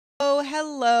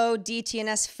Hello,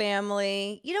 DTNS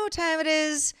family. You know what time it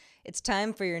is? It's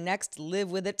time for your next Live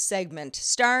With It segment,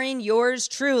 starring yours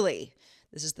truly.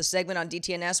 This is the segment on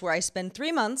DTNS where I spend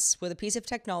 3 months with a piece of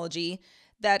technology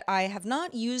that I have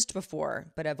not used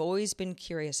before, but I've always been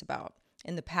curious about.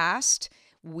 In the past,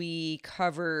 we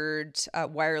covered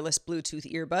wireless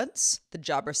Bluetooth earbuds, the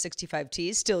Jabra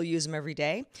 65Ts, still use them every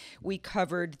day. We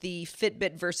covered the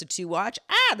Fitbit Versa 2 watch,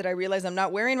 that I realize I'm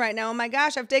not wearing right now. Oh my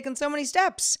gosh, I've taken so many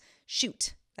steps.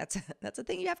 Shoot, that's a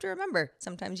thing you have to remember.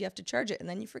 Sometimes you have to charge it and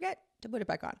then you forget to put it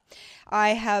back on. I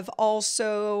have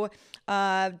also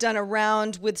done a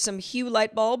round with some Hue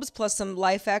light bulbs plus some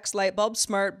LifeX light bulbs,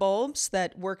 smart bulbs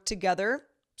that work together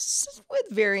with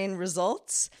varying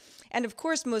results. And of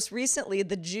course, most recently,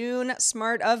 the June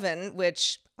Smart Oven,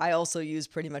 which I also use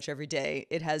pretty much every day.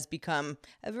 It has become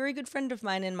a very good friend of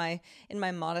mine in my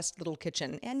modest little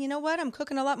kitchen. And you know what? I'm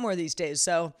cooking a lot more these days.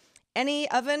 So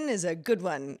any oven is a good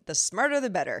one. The smarter, the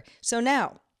better. So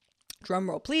now, drum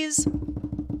roll, please.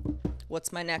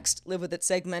 What's my next Live With It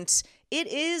segment? It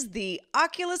is the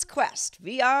Oculus Quest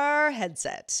VR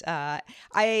headset.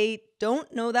 I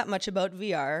don't know that much about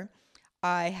VR.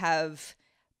 I have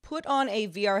put on a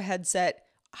VR headset,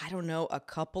 I don't know, a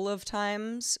couple of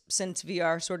times since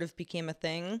VR sort of became a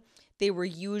thing. They were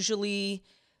usually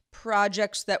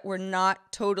projects that were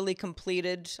not totally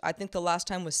completed. I think the last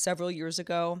time was several years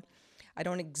ago. I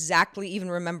don't exactly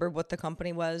even remember what the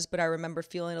company was, but I remember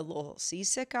feeling a little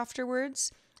seasick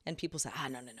afterwards. And people say,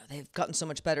 no, they've gotten so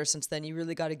much better since then. You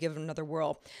really got to give them another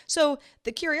whirl. So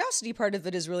the curiosity part of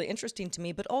it is really interesting to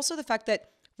me, but also the fact that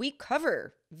we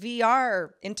cover VR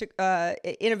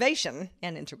innovation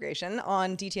and integration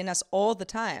on DTNS all the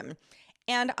time.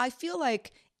 And I feel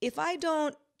like if I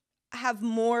don't have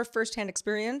more firsthand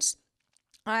experience,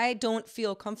 I don't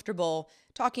feel comfortable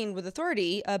talking with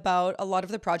authority about a lot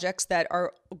of the projects that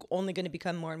are only going to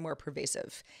become more and more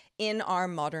pervasive in our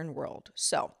modern world.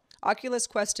 So Oculus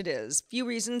Quest it is. Few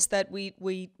reasons that we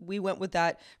went with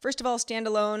that. First of all,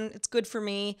 standalone. It's good for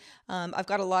me. I've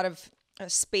got a lot of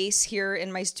space here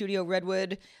in my studio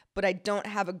Redwood, but I don't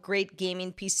have a great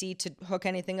gaming PC to hook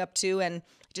anything up to, and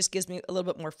it just gives me a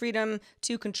little bit more freedom.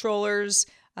 2 controllers.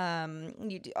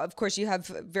 Of course, you have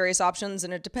various options,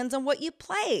 and it depends on what you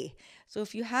play. So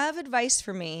if you have advice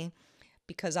for me,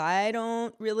 because I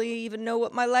don't really even know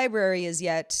what my library is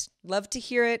yet, love to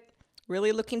hear it.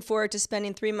 Really looking forward to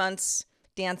spending 3 months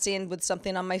dancing with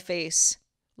something on my face.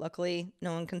 Luckily,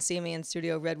 no one can see me in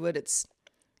Studio Redwood. It's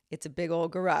a big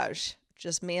old garage.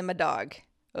 Just me and my dog.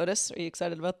 Otis, are you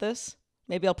excited about this?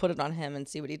 Maybe I'll put it on him and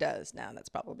see what he does. No, that's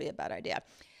probably a bad idea.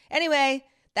 Anyway,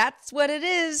 that's what it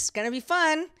is. It's going to be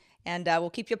fun. And we'll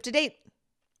keep you up to date.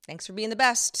 Thanks for being the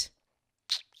best.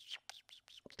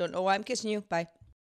 Don't know why I'm kissing you. Bye.